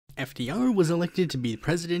FDR was elected to be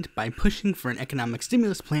president by pushing for an economic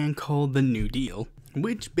stimulus plan called the New Deal,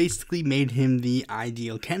 which basically made him the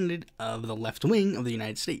ideal candidate of the left wing of the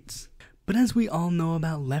United States. But as we all know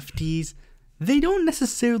about lefties, they don't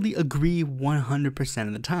necessarily agree 100%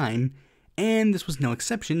 of the time, and this was no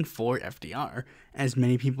exception for FDR, as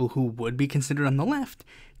many people who would be considered on the left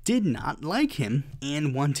did not like him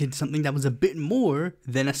and wanted something that was a bit more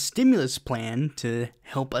than a stimulus plan to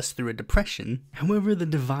help us through a depression. However, the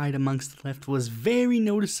divide amongst the left was very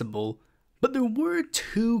noticeable, but there were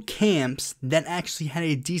two camps that actually had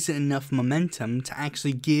a decent enough momentum to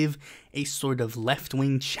actually give a sort of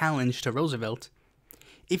left-wing challenge to Roosevelt.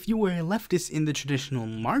 If you were a leftist in the traditional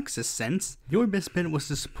Marxist sense, your best bet was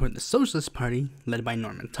to support the Socialist Party, led by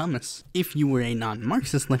Norman Thomas. If you were a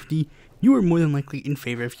non-Marxist lefty, you were more than likely in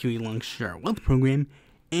favor of Huey Long's Share Wealth program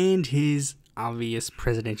and his obvious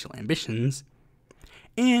presidential ambitions.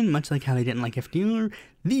 And much like how they didn't like FDR,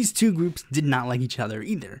 these two groups did not like each other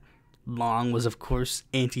either. Long was of course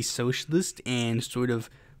anti-socialist and sort of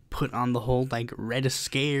put on the whole Red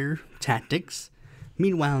Scare tactics.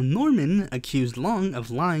 Meanwhile, Norman accused Long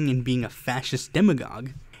of lying and being a fascist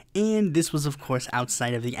demagogue. And this was of course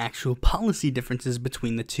outside of the actual policy differences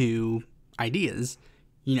between the two ideas.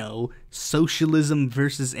 You know, socialism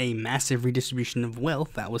versus a massive redistribution of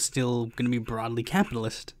wealth that was still going to be broadly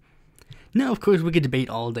capitalist. Now, of course, we could debate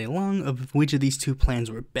all day long of which of these two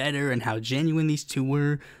plans were better and how genuine these two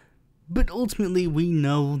were, but ultimately we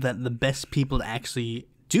know that the best people to actually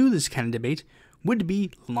do this kind of debate would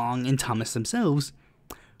be Long and Thomas themselves,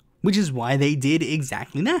 which is why they did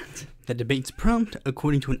exactly that. The debate's prompt,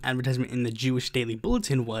 according to an advertisement in the Jewish Daily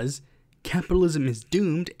Bulletin, was, "Capitalism is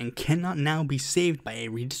doomed and cannot now be saved by a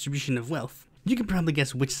redistribution of wealth." You can probably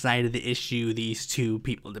guess which side of the issue these two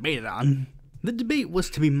people debated on. The debate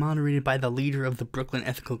was to be moderated by the leader of the Brooklyn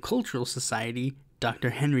Ethical Cultural Society,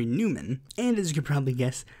 Dr. Henry Newman, and as you can probably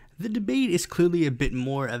guess, the debate is clearly a bit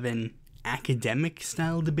more of an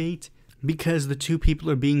academic-style debate, because the two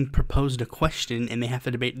people are being proposed a question and they have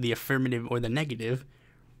to debate the affirmative or the negative,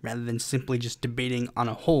 rather than simply just debating on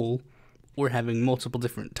a whole, or having multiple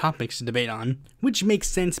different topics to debate on, which makes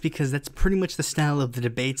sense because that's pretty much the style of the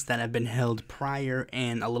debates that have been held prior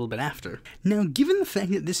and a little bit after. Now, given the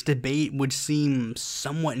fact that this debate would seem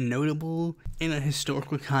somewhat notable in a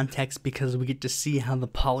historical context because we get to see how the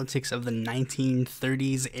politics of the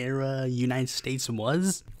 1930s era United States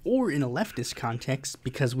was, or in a leftist context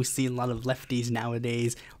because we see a lot of lefties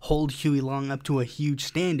nowadays hold Huey Long up to a huge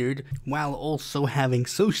standard while also having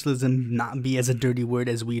socialism not be as a dirty word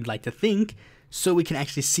as we'd like to think, so we can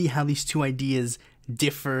actually see how these two ideas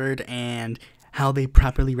differed and how they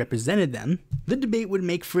properly represented them, the debate would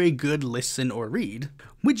make for a good listen or read.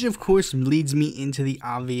 Which of course leads me into the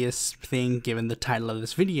obvious thing given the title of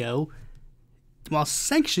this video. While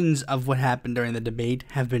sections of what happened during the debate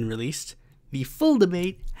have been released, the full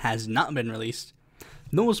debate has not been released.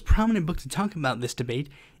 The most prominent book to talk about this debate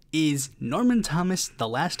is Norman Thomas, The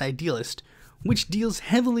Last Idealist, which deals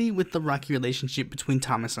heavily with the rocky relationship between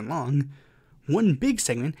Thomas and Long. One big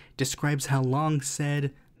segment describes how Long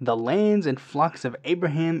said, "The lands and flocks of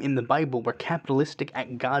Abraham in the Bible were capitalistic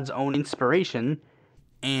at God's own inspiration,"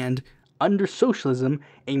 and under socialism,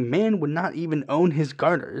 a man would not even own his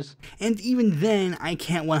garters. And even then, I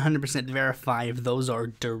can't 100% verify if those are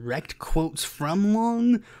direct quotes from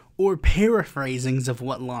Long or paraphrasings of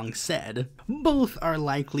what Long said. Both are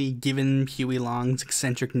likely given Huey Long's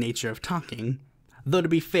eccentric nature of talking. Though to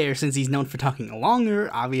be fair, since he's known for talking longer,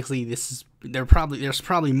 obviously there's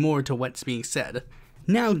probably more to what's being said.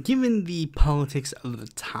 Now, given the politics of the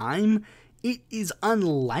time, it is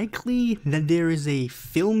unlikely that there is a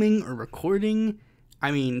filming or recording.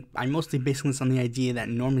 I mean, I'm mostly basing this on the idea that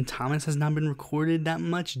Norman Thomas has not been recorded that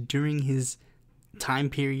much during his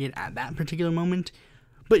time period at that particular moment.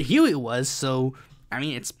 But Huey was, so, I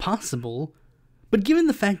mean, it's possible. But given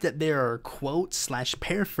the fact that there are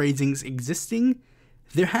quotes/paraphrasings existing,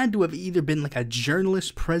 there had to have either been a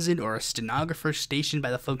journalist present or a stenographer stationed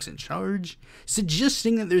by the folks in charge,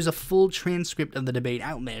 suggesting that there's a full transcript of the debate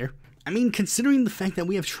out there. I mean, considering the fact that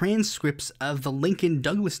we have transcripts of the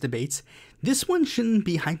Lincoln-Douglas debates, this one shouldn't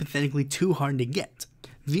be hypothetically too hard to get.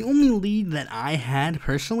 The only lead that I had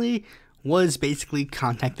personally was basically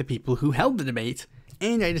contact the people who held the debate,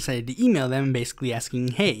 and I decided to email them basically asking,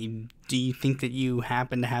 hey, do you think that you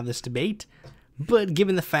happen to have this debate? But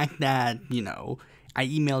given the fact that, I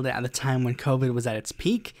emailed it at the time when COVID was at its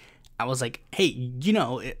peak, I was like, hey,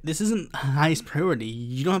 this isn't highest priority.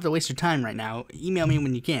 You don't have to waste your time right now. Email me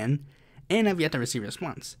when you can. And I've yet to receive a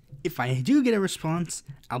response. If I do get a response,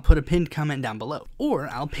 I'll put a pinned comment down below. Or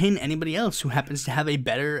I'll pin anybody else who happens to have a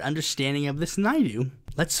better understanding of this than I do.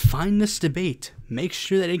 Let's find this debate. Make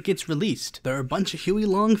sure that it gets released. There are a bunch of Huey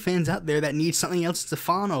Long fans out there that need something else to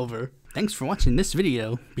fawn over. Thanks for watching this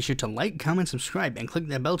video. Be sure to like, comment, subscribe, and click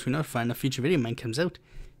that bell to be notified when a future video of mine comes out.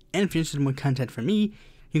 And if you're interested in more content from me,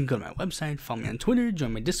 you can go to my website, follow me on Twitter,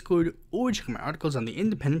 join my Discord, or check out my articles on the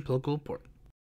Independent Political Report.